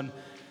this one?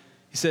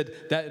 He said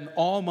that in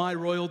all my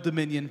royal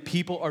dominion,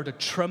 people are to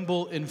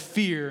tremble in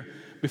fear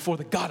before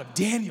the God of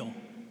Daniel.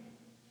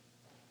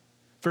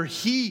 For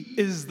he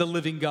is the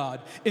living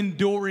God,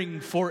 enduring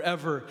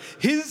forever.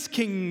 His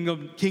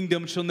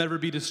kingdom shall never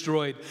be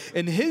destroyed,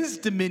 and his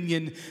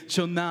dominion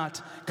shall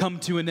not come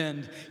to an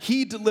end.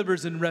 He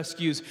delivers and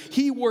rescues.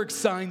 He works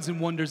signs and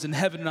wonders in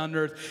heaven and on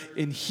earth,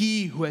 and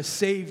he who has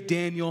saved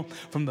Daniel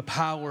from the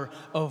power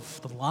of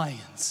the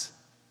lions.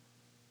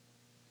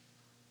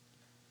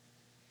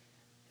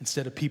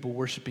 Instead of people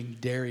worshiping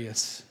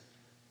Darius,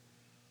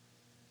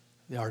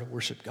 they are to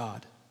worship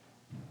God.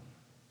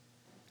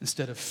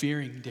 Instead of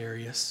fearing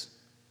Darius,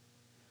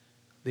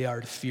 they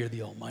are to fear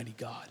the Almighty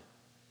God.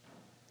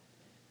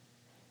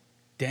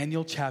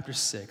 Daniel chapter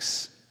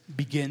 6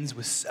 begins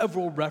with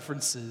several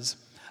references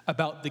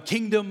about the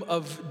kingdom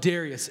of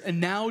Darius. And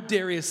now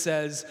Darius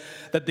says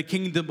that the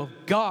kingdom of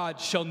God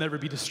shall never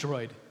be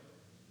destroyed.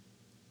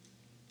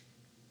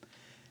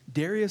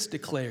 Darius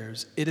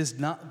declares it is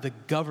not the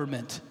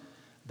government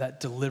that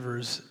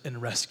delivers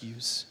and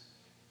rescues.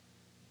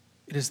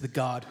 It is the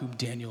God whom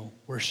Daniel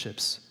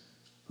worships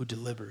who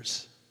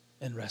delivers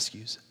and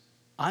rescues.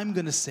 I'm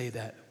going to say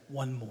that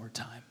one more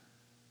time.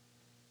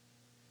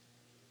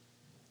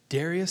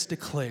 Darius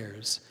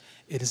declares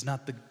it is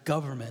not the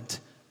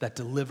government that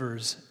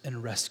delivers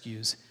and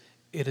rescues.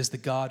 It is the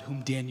God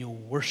whom Daniel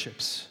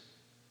worships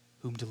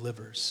whom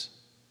delivers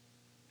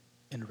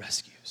and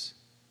rescues.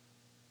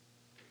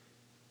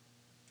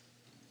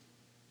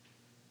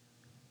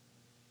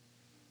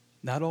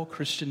 Not all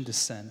Christian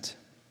descent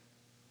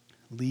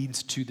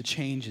leads to the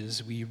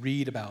changes we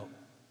read about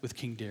with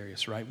King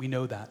Darius, right? We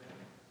know that.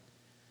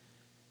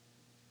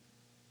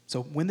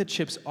 So when the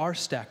chips are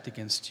stacked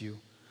against you,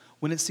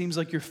 when it seems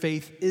like your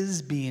faith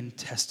is being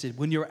tested,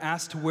 when you're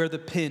asked to wear the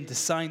pin to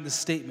sign the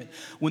statement,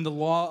 when the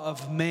law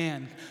of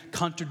man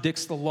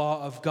contradicts the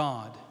law of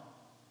God,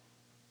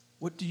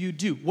 what do you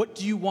do? What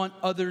do you want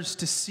others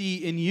to see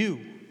in you?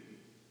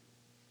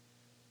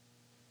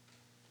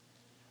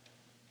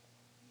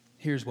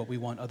 Here's what we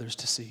want others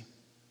to see.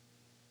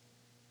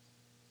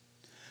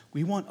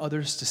 We want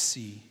others to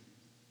see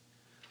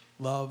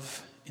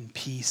love and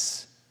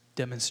peace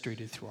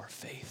demonstrated through our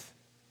faith.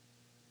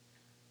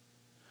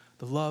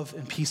 The love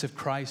and peace of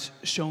Christ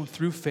shown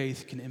through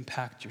faith can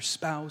impact your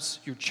spouse,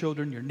 your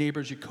children, your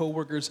neighbors, your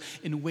coworkers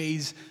in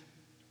ways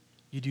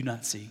you do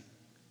not see,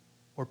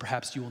 or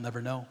perhaps you will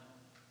never know.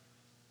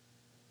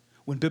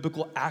 When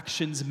biblical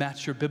actions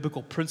match your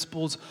biblical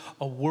principles,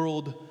 a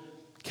world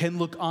can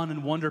look on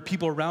and wonder.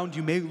 People around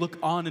you may look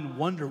on and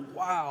wonder,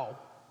 wow,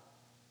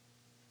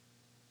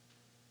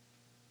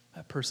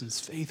 that person's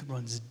faith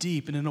runs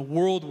deep. And in a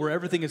world where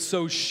everything is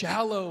so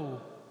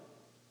shallow,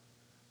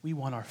 we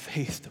want our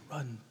faith to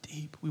run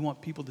deep. We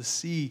want people to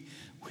see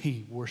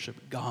we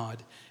worship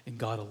God and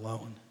God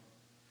alone.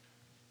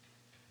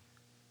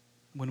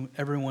 When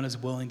everyone is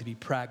willing to be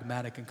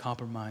pragmatic and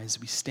compromise,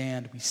 we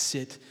stand, we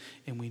sit,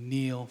 and we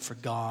kneel for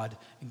God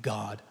and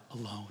God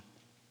alone.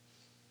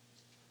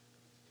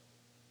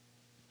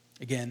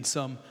 Again,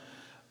 some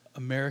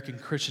American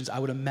Christians, I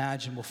would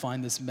imagine, will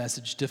find this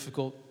message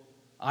difficult.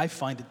 I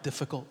find it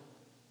difficult.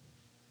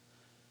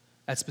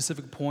 At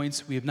specific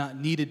points, we have not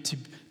needed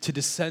to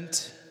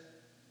dissent.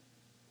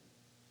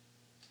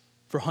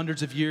 For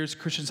hundreds of years,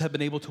 Christians have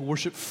been able to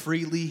worship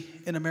freely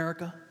in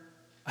America.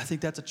 I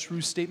think that's a true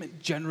statement,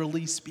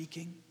 generally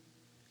speaking.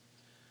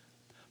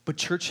 But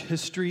church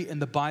history and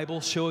the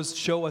Bible show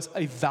us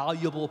a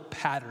valuable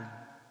pattern.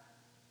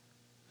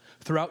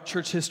 Throughout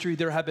church history,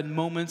 there have been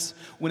moments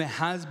when it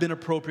has been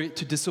appropriate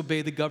to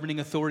disobey the governing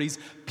authorities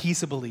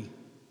peaceably.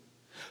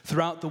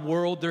 Throughout the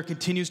world, there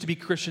continues to be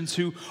Christians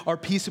who are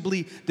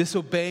peaceably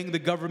disobeying the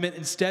government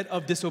instead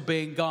of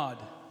disobeying God.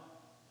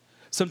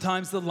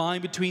 Sometimes the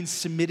line between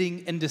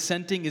submitting and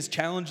dissenting is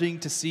challenging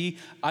to see.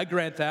 I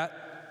grant that.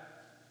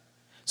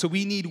 So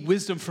we need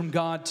wisdom from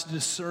God to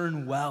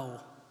discern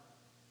well.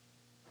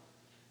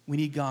 We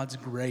need God's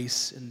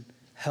grace and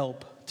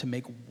help to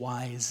make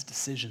wise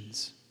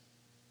decisions.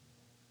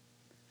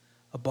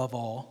 Above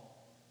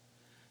all,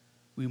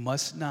 we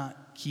must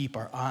not keep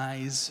our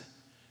eyes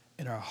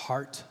and our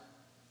heart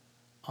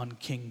on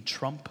King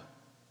Trump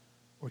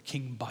or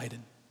King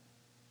Biden.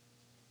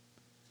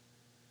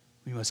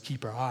 We must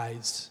keep our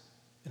eyes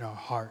and our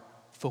heart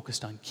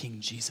focused on King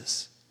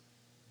Jesus.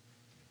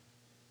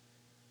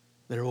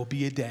 There will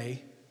be a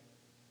day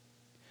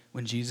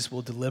when Jesus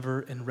will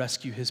deliver and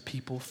rescue his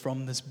people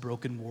from this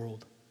broken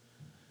world.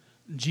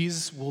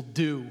 Jesus will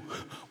do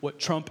what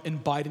Trump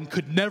and Biden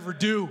could never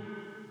do.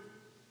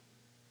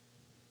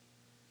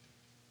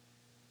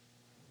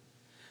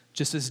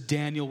 Just as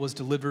Daniel was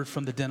delivered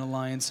from the den of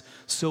lions,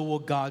 so will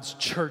God's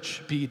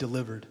church be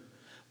delivered.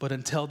 But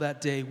until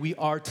that day, we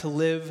are to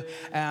live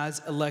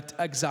as elect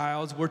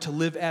exiles. We're to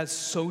live as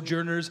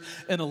sojourners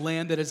in a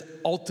land that is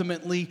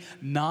ultimately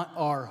not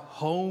our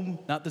home,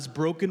 not this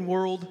broken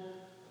world.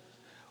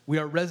 We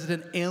are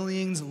resident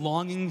aliens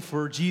longing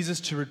for Jesus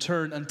to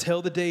return.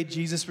 Until the day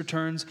Jesus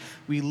returns,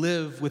 we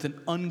live with an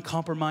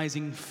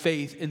uncompromising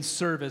faith in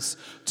service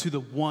to the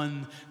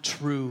one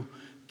true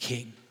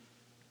King.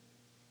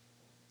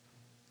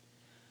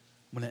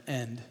 I'm going to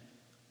end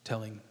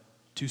telling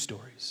two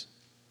stories.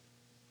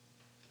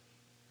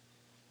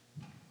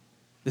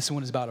 This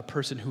one is about a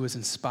person who has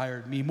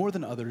inspired me more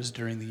than others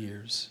during the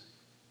years.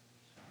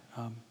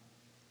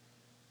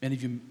 Many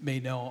of you may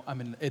know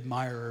I'm an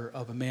admirer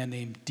of a man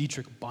named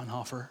Dietrich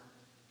Bonhoeffer.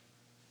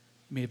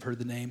 You may have heard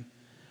the name.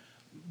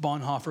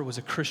 Bonhoeffer was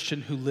a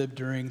Christian who lived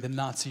during the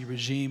Nazi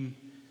regime.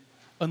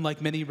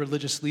 Unlike many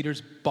religious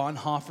leaders,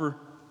 Bonhoeffer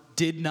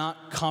did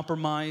not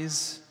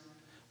compromise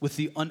with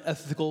the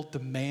unethical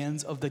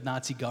demands of the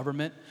Nazi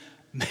government.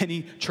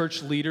 Many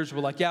church leaders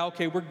were like, yeah,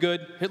 okay, we're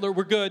good. Hitler,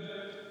 we're good.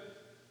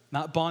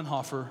 Not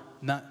Bonhoeffer,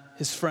 not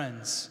his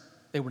friends.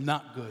 They were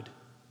not good.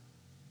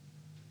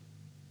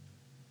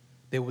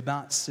 They would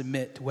not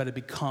submit to what had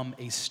become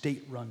a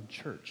state-run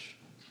church.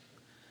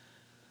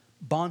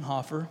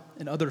 Bonhoeffer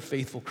and other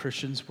faithful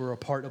Christians were a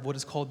part of what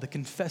is called the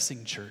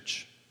Confessing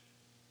Church.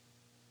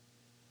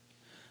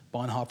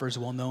 Bonhoeffer is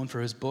well known for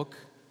his book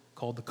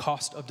called The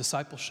Cost of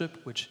Discipleship,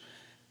 which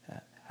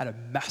had a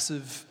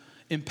massive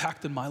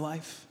impact on my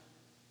life.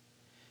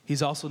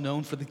 He's also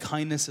known for the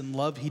kindness and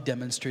love he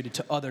demonstrated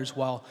to others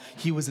while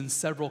he was in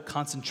several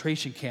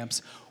concentration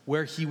camps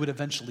where he would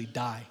eventually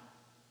die.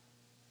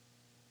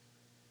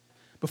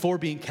 Before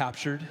being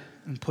captured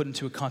and put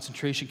into a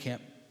concentration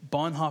camp,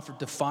 Bonhoeffer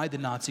defied the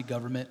Nazi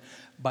government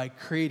by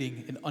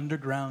creating an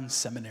underground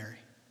seminary.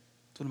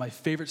 It's one of my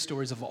favorite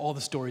stories of all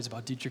the stories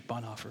about Dietrich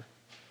Bonhoeffer.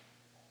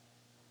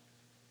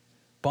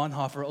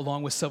 Bonhoeffer,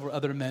 along with several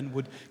other men,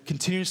 would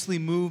continuously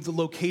move the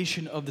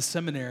location of the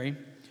seminary,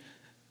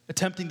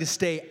 attempting to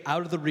stay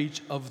out of the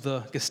reach of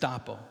the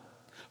Gestapo.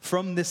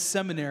 From this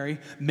seminary,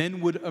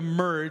 men would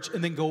emerge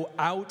and then go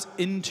out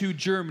into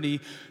Germany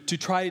to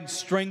try and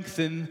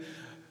strengthen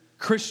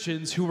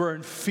Christians who were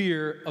in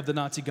fear of the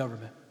Nazi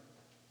government.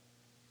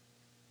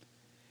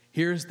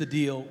 Here's the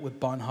deal with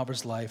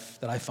Bonhoeffer's life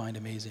that I find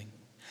amazing.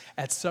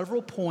 At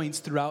several points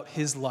throughout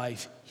his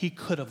life, he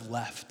could have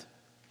left.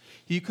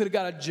 He could have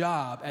got a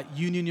job at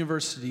Union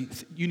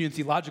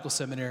Theological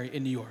Seminary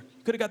in New York.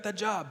 He could have got that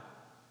job.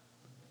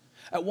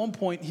 At one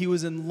point, he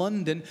was in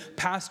London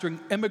pastoring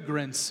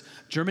immigrants,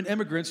 German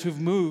immigrants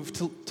who've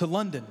moved to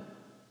London.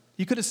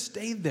 He could have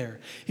stayed there.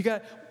 He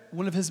got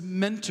one of his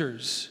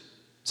mentors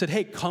said,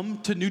 hey, come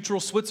to neutral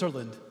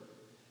Switzerland,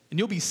 and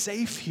you'll be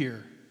safe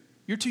here.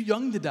 You're too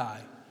young to die.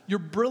 You're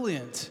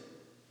brilliant.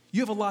 You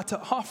have a lot to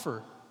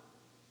offer.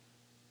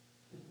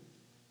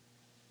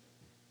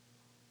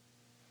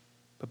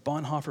 But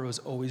Bonhoeffer was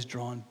always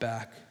drawn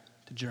back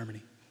to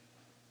Germany.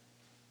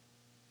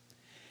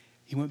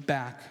 He went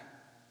back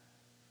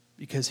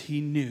because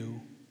he knew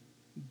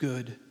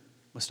good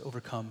must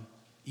overcome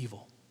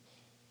evil.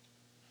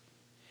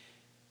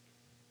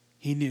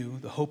 He knew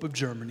the hope of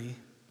Germany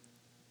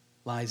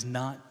lies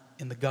not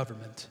in the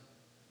government,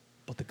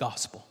 but the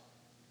gospel.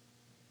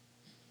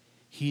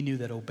 He knew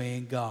that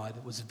obeying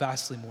God was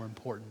vastly more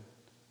important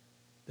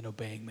than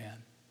obeying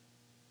man.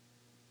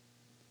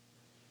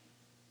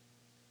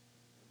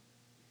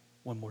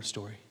 One more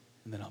story,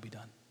 and then I'll be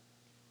done.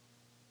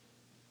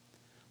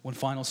 One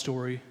final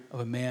story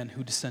of a man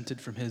who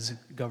dissented from his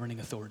governing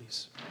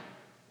authorities.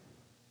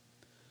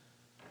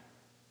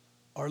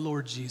 Our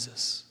Lord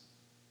Jesus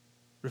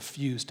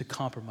refused to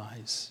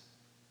compromise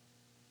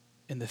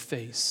in the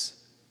face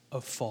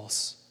of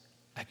false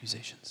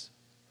accusations.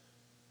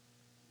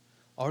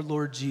 Our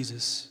Lord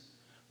Jesus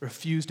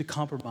refused to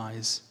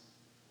compromise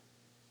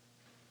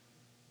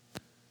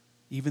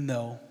even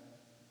though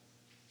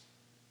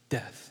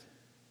death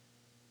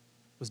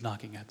was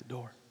knocking at the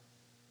door.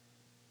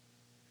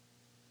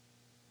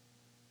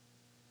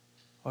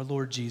 Our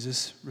Lord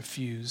Jesus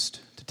refused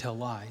to tell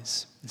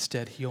lies.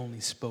 Instead, he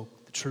only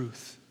spoke the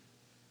truth.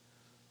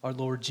 Our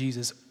Lord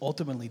Jesus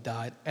ultimately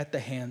died at the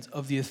hands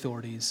of the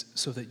authorities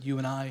so that you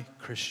and I,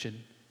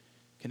 Christian,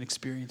 can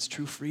experience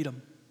true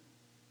freedom.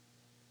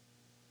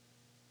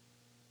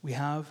 We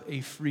have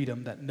a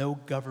freedom that no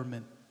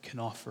government can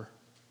offer.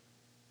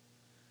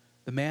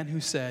 The man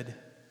who said,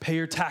 pay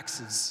your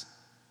taxes,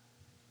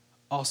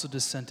 also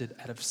dissented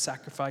out of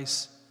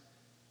sacrifice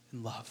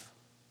and love.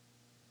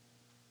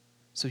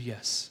 So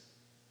yes,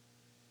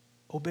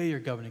 obey your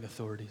governing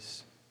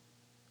authorities.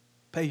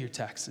 Pay your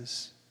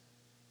taxes,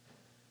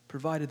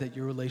 provided that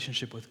your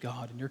relationship with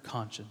God and your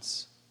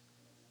conscience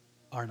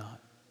are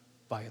not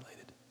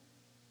violated.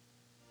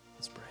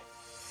 Let's pray.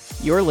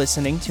 You're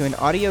listening to an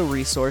audio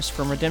resource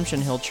from Redemption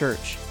Hill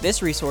Church.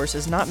 This resource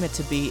is not meant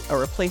to be a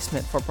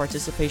replacement for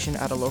participation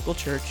at a local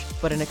church,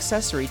 but an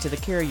accessory to the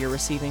care you're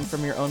receiving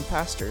from your own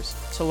pastors.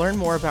 To learn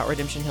more about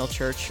Redemption Hill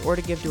Church or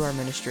to give to our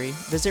ministry,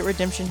 visit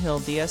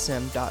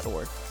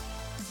redemptionhilldsm.org.